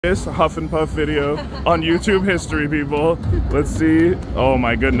This Huff and Puff video on YouTube history, people. Let's see. Oh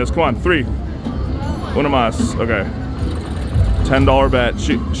my goodness. Come on, 3. Una más. Okay. $10 bet.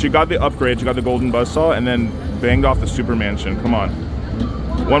 She got the upgrade. She got the golden buzzsaw and then banged off the super mansion. Come on.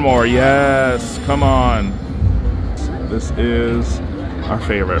 One more. Yes. Come on. This is our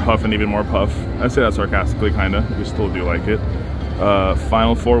favorite. Huff and even more Puff. I say that sarcastically, kind of. We still do like it.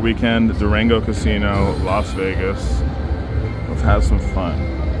 Final 4 weekend, Durango Casino, Las Vegas. Let's have some fun.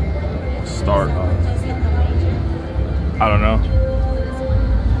 Start. I don't know.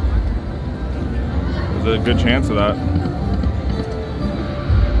 There's a good chance of that.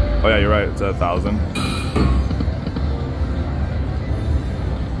 Oh yeah, you're right. It's 1,000.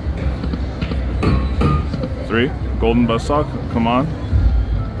 Three. Golden buzzsaw. Come on.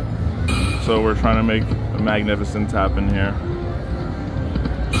 So we're trying to make a magnificent happen here.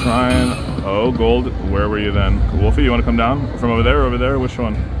 Trying. Oh, gold. Where were you then? Wolfie, you want to come down? From over there or over there? Which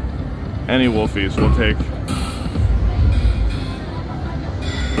one? Any Wolfies we'll take.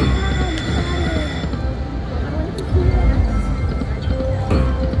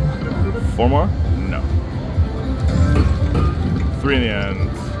 Four more? No. 3 in the end.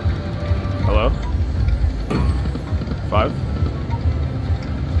 Hello? 5?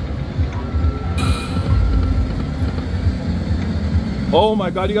 Oh my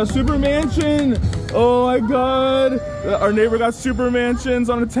god, you got super mansion! Oh my god! Our neighbor got super mansions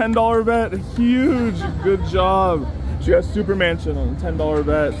on a $10 bet. Huge! Good job. She got super mansion on a $10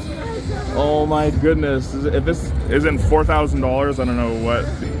 bet. Oh my goodness. If this isn't $4,000, I don't know what.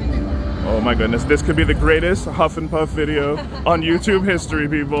 Oh my goodness. This could be the greatest Huff and Puff video on YouTube history,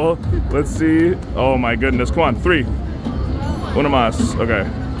 people. Let's see. Oh my goodness. Come on, 3. Una más. Okay.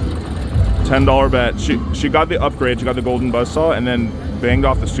 $10 bet. She got the upgrade. She got the golden buzzsaw and then banged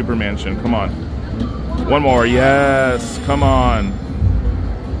off the super mansion. Come on. One more. Yes. Come on.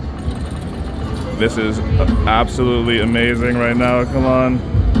 This is absolutely amazing right now. Come on.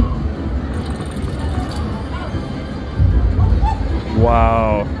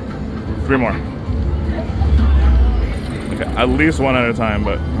 Wow. 3 more. Okay. At least 1 at a time,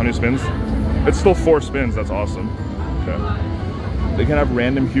 but how many spins? It's still 4 spins. That's awesome. Okay. They can have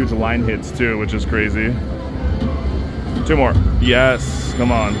random huge line hits too, which is crazy. 2 more. Yes.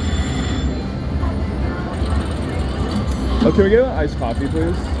 Come on. Oh, can we get an iced coffee,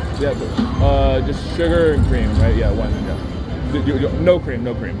 please? Yeah, just sugar and cream, right? Yeah, 1. Yeah. No cream,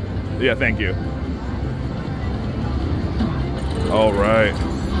 no cream. Yeah, thank you. All right.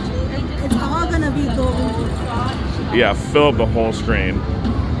 It's all gonna be golden. Yeah, fill up the whole screen.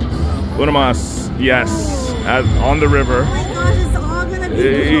 Una más. Yes. On the river. Oh my gosh, it's all gonna be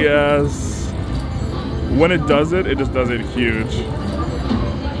golden. Yes. When it does it, it just does it huge.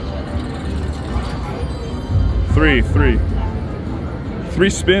 3. 3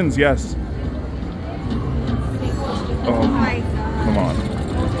 spins, yes. Oh my god. Come on.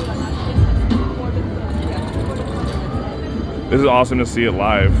 This is awesome to see it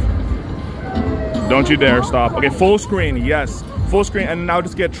live. Don't you dare stop. Okay, full screen, yes. Full screen, and now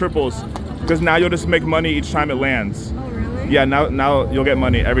just get triples. Because now you'll just make money each time it lands. Oh, really? Yeah, now you'll get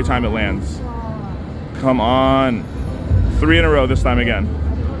money every time it lands. Come on. 3 in a row this time again.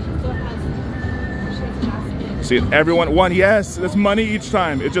 See, everyone, 1, yes, that's money each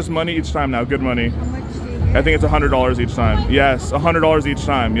time. It's just money each time now, good money. How much do you get? I think it's $100 each time. Yes, $100 each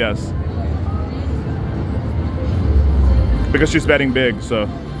time, yes. Because she's betting big, so.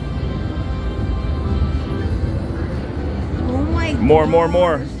 Oh my god.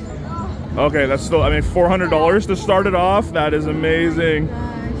 More. Okay, that's still, I mean, $400 to start it off. That is amazing.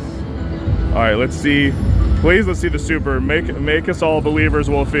 Oh, all right, let's see. Please, let's see the super. Make us all believers,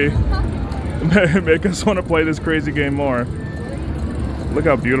 Wolfie. Make us want to play this crazy game more. Look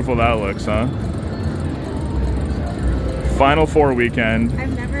how beautiful that looks, huh? Final 4 weekend.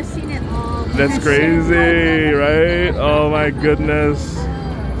 I've never seen it all. That's crazy, right? Oh my goodness.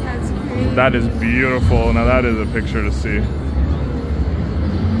 That's crazy. That is beautiful. Now that is a picture to see.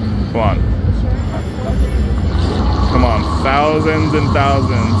 Come on. Come on. Thousands and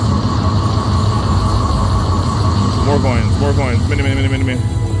thousands. More coins. Mini.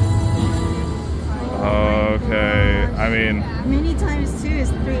 Okay. I mean. Many times too is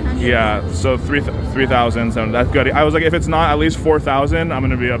 300. Yeah, so 3,000. So that's good. I was like, if it's not at least 4,000, I'm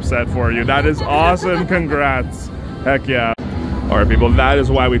gonna be upset for you. That is awesome. Congrats. Heck yeah. All right, people, that is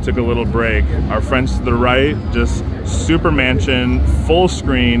why we took a little break. Our friends to the right, just super mansion, full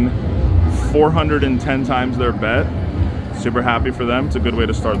screen, 410 times their bet. Super happy for them. It's a good way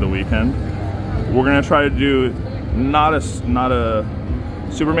to start the weekend. We're gonna try to do not a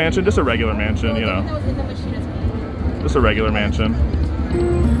super mansion, just a regular mansion, you know. Just a regular mansion.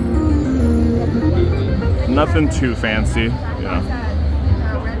 Nothing too fancy, you know.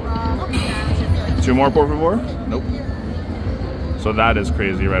 2 more, por favor? Nope. So that is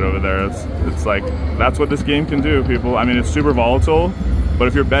crazy right over there. It's like, that's what this game can do, people. I mean, it's super volatile, but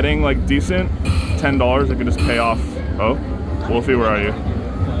if you're betting like decent, $10, it could just pay off. Oh, Wolfie, where are you?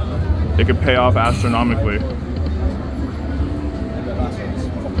 It could pay off astronomically.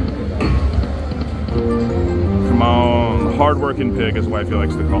 Come on, hard-working pig is what Wifey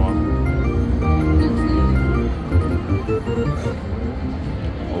likes to call him.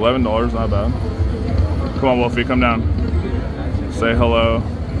 $11, not bad. Come on, Wolfie, come down. Say hello.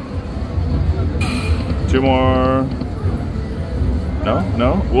 2 more. No,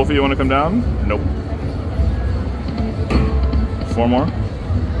 no. Wolfie, you want to come down? Nope. 4 more.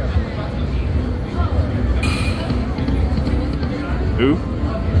 Ooh.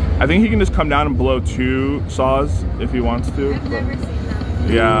 I think he can just come down and blow 2 saws if he wants to. I've never seen that.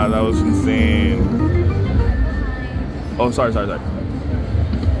 Yeah, that was insane. Oh, sorry. Yeah,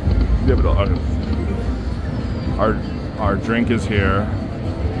 but okay. Our drink is here.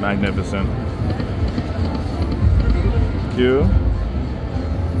 Magnificent. Q.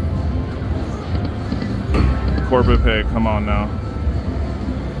 Corporate pig, come on now.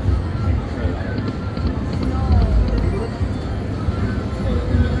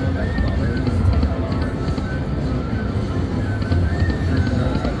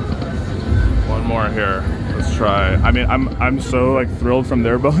 One more here. Let's try. I mean, I'm so like thrilled from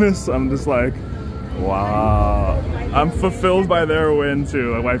their bonus. I'm just like, wow. I'm fulfilled by their win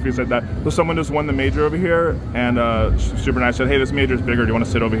too. Like Wifey said that. So someone just won the major over here, and Super Nice said, hey, this major is bigger. Do you want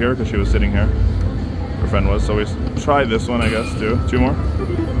to sit over here? Because she was sitting here. Her friend was. So we tried this one, I guess, too. 2 more.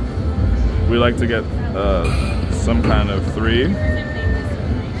 We like to get some kind of 3.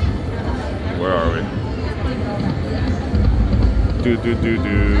 Where are we? Do. That's crazy.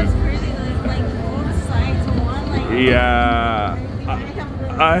 There's like both sides of one. Like, Yeah.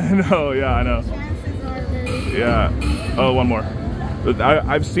 I know. Yeah, I know. chances are very Yeah. Oh, one more.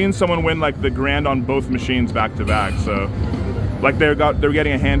 I've seen someone win like the grand on both machines back to back. So, like they were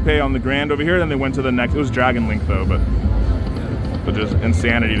getting a hand pay on the grand over here, then they went to the next. It was Dragon Link though, but just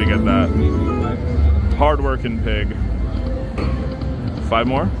insanity to get that. Hard-working pig. 5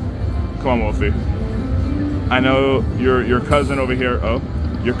 more. Come on, Wolfie. I know your cousin over here. Oh,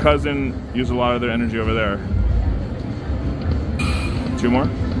 your cousin used a lot of their energy over there. 2 more.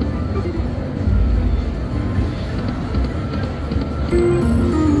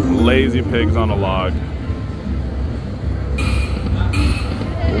 Lazy pigs on a log.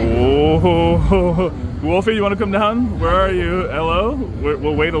 Oh, Wolfie, you want to come down? Where are you? Hello?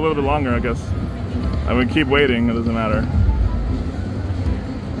 We'll wait a little bit longer, I guess. I mean, keep waiting. It doesn't matter.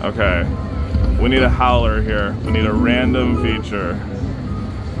 Okay. We need a howler here. We need a random feature.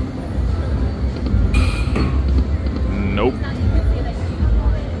 Nope.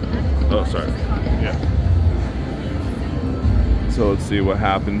 Oh, sorry. Yeah. So let's see what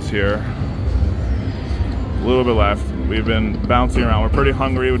happens here. A little bit left. We've been bouncing around. We're pretty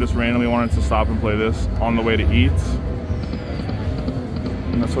hungry. We just randomly wanted to stop and play this on the way to eat.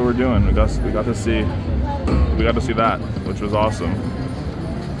 And that's what we're doing. We got to see that, which was awesome.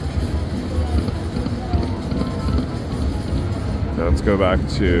 Okay, let's go back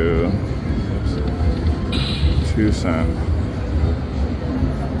to 2 cent.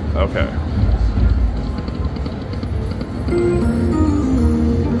 Okay.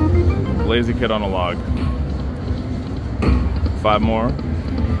 Lazy kid on a log. 5 more.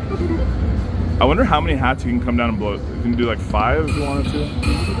 I wonder how many hats you can come down and blow. You can do like 5 if you wanted to. You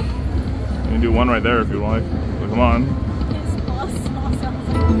can do 1 right there if you like. But come on.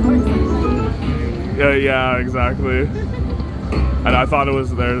 Yeah, exactly. And I thought it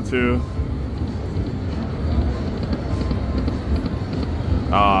was there too.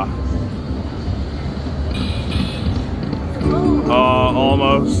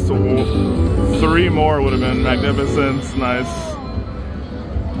 Almost 3 more would have been magnificent. Nice.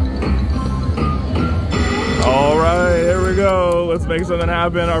 All right, here we go. Let's make something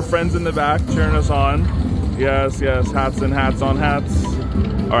happen. Our friends in the back cheering us on. Yes, hats and hats on hats.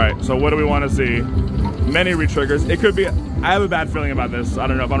 All right, so what do we want to see? Many retriggers. It could be, I have a bad feeling about this. I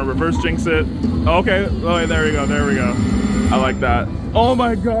don't know if I want to reverse jinx it. Okay, oh, there we go. I like that. Oh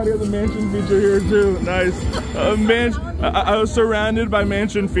my God, he has a mansion feature here too. Nice. I was surrounded by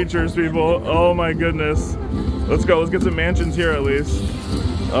mansion features, people. Oh my goodness. Let's go, let's get some mansions here at least.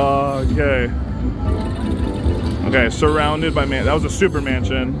 Okay. Okay, surrounded by that was a super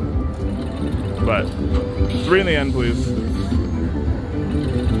mansion. But 3 in the end, please.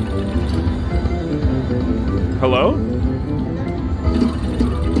 Hello?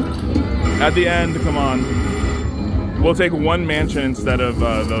 At the end, come on. We'll take one mansion instead of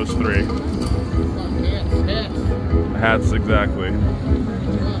those three. Hats, exactly.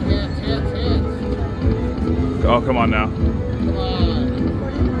 Oh, come on now.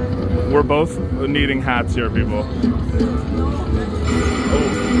 We're both needing hats here, people.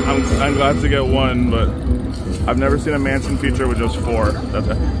 Oh, I'm glad to get one, but I've never seen a mansion feature with just 4. That's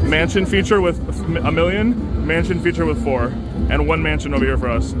a mansion feature with a million, mansion feature with 4, and one mansion over here for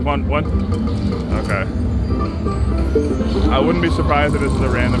us. One. Okay. I wouldn't be surprised if this is a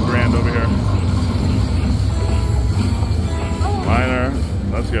random grand over here. Minor.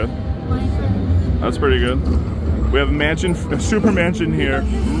 That's good. That's pretty good. We have a mansion, a super mansion here,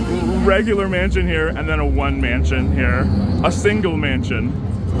 regular mansion here, and then a 1 mansion here. A single mansion.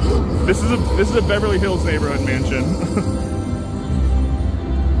 This is a Beverly Hills neighborhood mansion.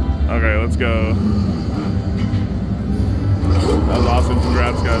 Okay, let's go. That was awesome.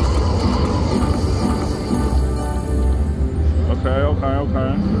 Congrats, guys. Okay.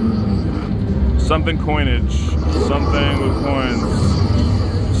 Something coinage. Something with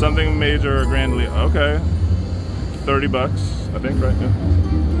coins. Something major or grandly. Okay. 30 bucks, I think, right?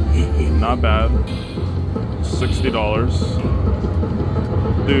 Yeah. Not bad. $60.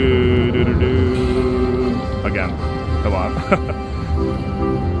 Do. Again. Come on.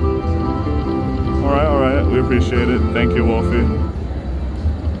 All right. We appreciate it. Thank you, Wolfie.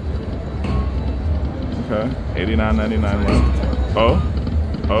 Okay. $89.99 left.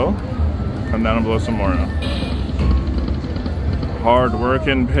 Oh. Come down and blow some more now. Hard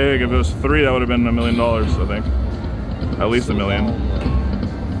working pig. If it was 3, that would have been $1 million, I think. At least $1 million.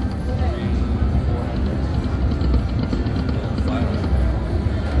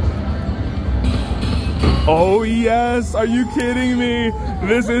 Oh yes, are you kidding me?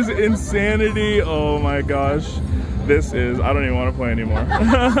 This is insanity. Oh my gosh. This is, I don't even want to play anymore.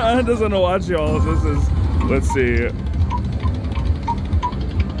 I just want to watch y'all. This is, let's see.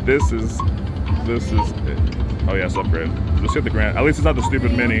 This is it. Oh yes, upgrade. Let's get the grand. At least it's not the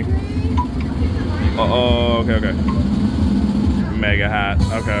stupid mini. Oh, okay. Mega hat.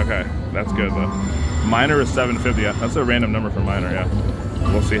 Okay. That's good though. Minor is 750. That's a random number for minor, yeah.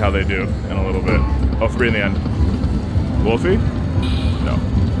 We'll see how they do in a little bit. Oh, 3 in the end. Wolfie? No.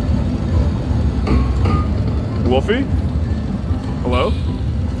 Wolfie? Hello?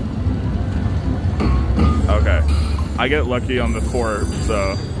 Okay. I get lucky on the 4,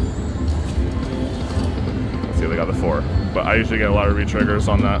 so. Let's see, they got the 4. But I usually get a lot of retriggers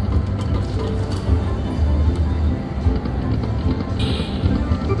on that.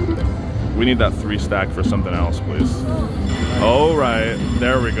 We need that 3 stack for something else, please. Oh, right.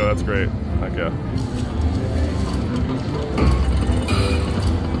 There we go. That's great. Okay.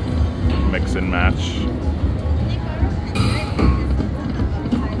 Mix and match.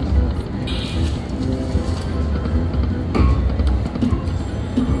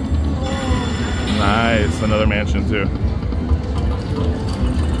 Nice. Another mansion, too.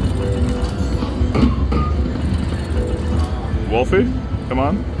 Wolfie? Come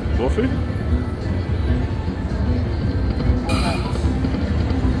on. Wolfie?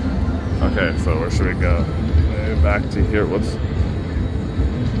 Okay, so where should we go? Maybe back to here. Whoops.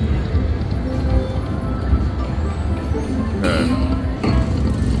 Okay.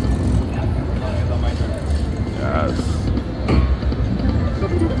 Yes.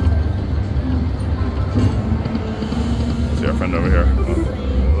 See our friend over here.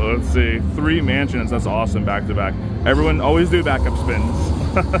 Let's see. 3 mansions. That's awesome. Back to back. Everyone, always do backup spins.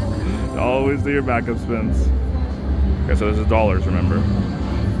 Always do your backup spins. Okay, so this is dollars, remember.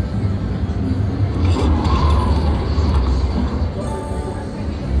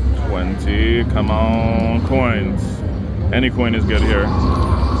 $20, come on, coins. Any coin is good here.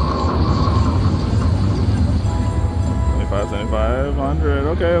 25, 75, 100,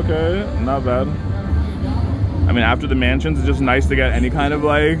 okay, not bad. I mean, after the mansions, it's just nice to get any kind of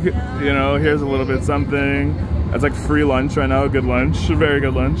like, you know, here's a little bit something. That's like free lunch right now, good lunch, very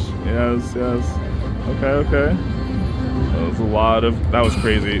good lunch. Yes. Okay. That was a lot of, that was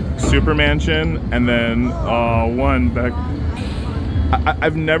crazy. Super mansion, and then one back.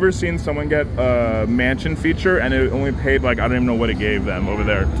 I've never seen someone get a mansion feature and it only paid like, I don't even know what it gave them over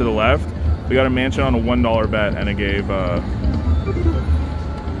there to the left. We got a mansion on a $1 bet and it gave, I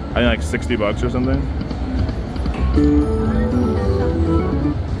think like 60 bucks or something.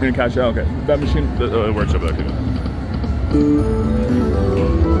 You're gonna cash out? Okay. That machine, it works over there too.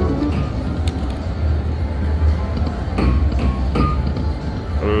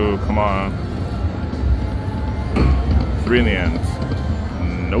 Oh, come on. 3 in the end.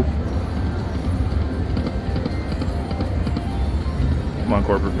 Nope. Come on,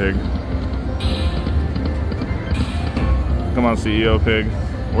 corporate pig. Come on, CEO Pig.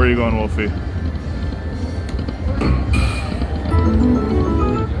 Where are you going, Wolfie?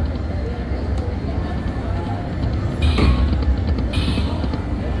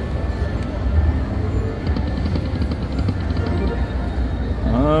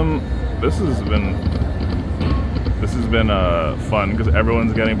 This has been fun because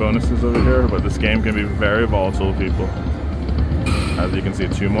everyone's getting bonuses over here, but this game can be very volatile, people. As you can see,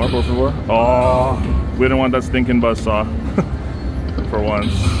 2 more, por favor. Oh, we don't want that stinking buzzsaw for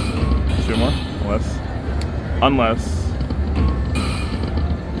once. 2 more, unless.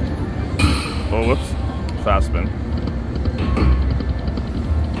 Oh, whoops, fast spin.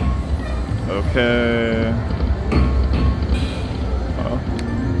 Okay.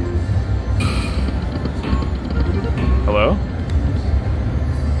 Hello?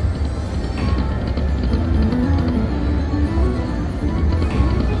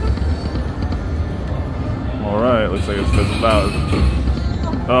 Alright, looks like it's fizzled out.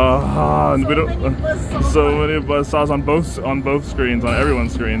 We don't. So many buzzsaws on both screens, on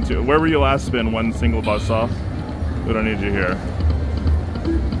everyone's screen too. Where were you last spin? 1 single buzzsaw. We don't need you here.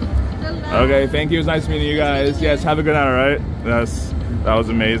 Okay, thank you. It was nice meeting you guys. Yes, have a good night, alright? Yes, that was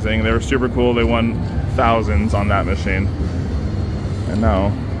amazing. They were super cool. They won thousands on that machine. And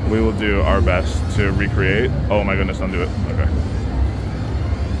now we will do our best to recreate. Oh my goodness, don't do it. Okay.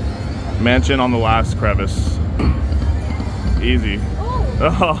 Mansion on the last crevice. Easy.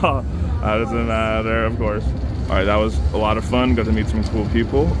 Oh, that doesn't matter, of course. Alright, that was a lot of fun. Got to meet some cool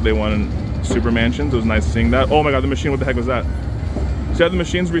people. They won super mansions. It was nice seeing that. Oh my god, the machine, what the heck was that? See how the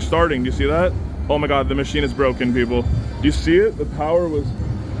machine's restarting? Do you see that? Oh my god, the machine is broken, people. Do you see it? The power was...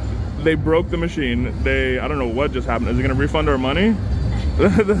 They broke the machine. I don't know what just happened. Is it gonna refund our money?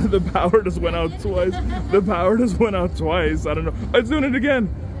 The power just went out twice. The power just went out twice. I don't know. It's doing it again.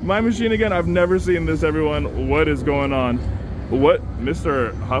 My machine again. I've never seen this, everyone. What is going on? What,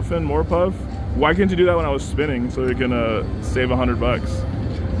 Mr. Huffin' More Puff? Why can't you do that when I was spinning so you can save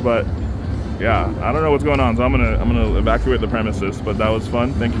 $100? But yeah, I don't know what's going on. So I'm gonna evacuate the premises. But that was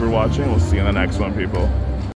fun. Thank you for watching. We'll see you in the next one, people.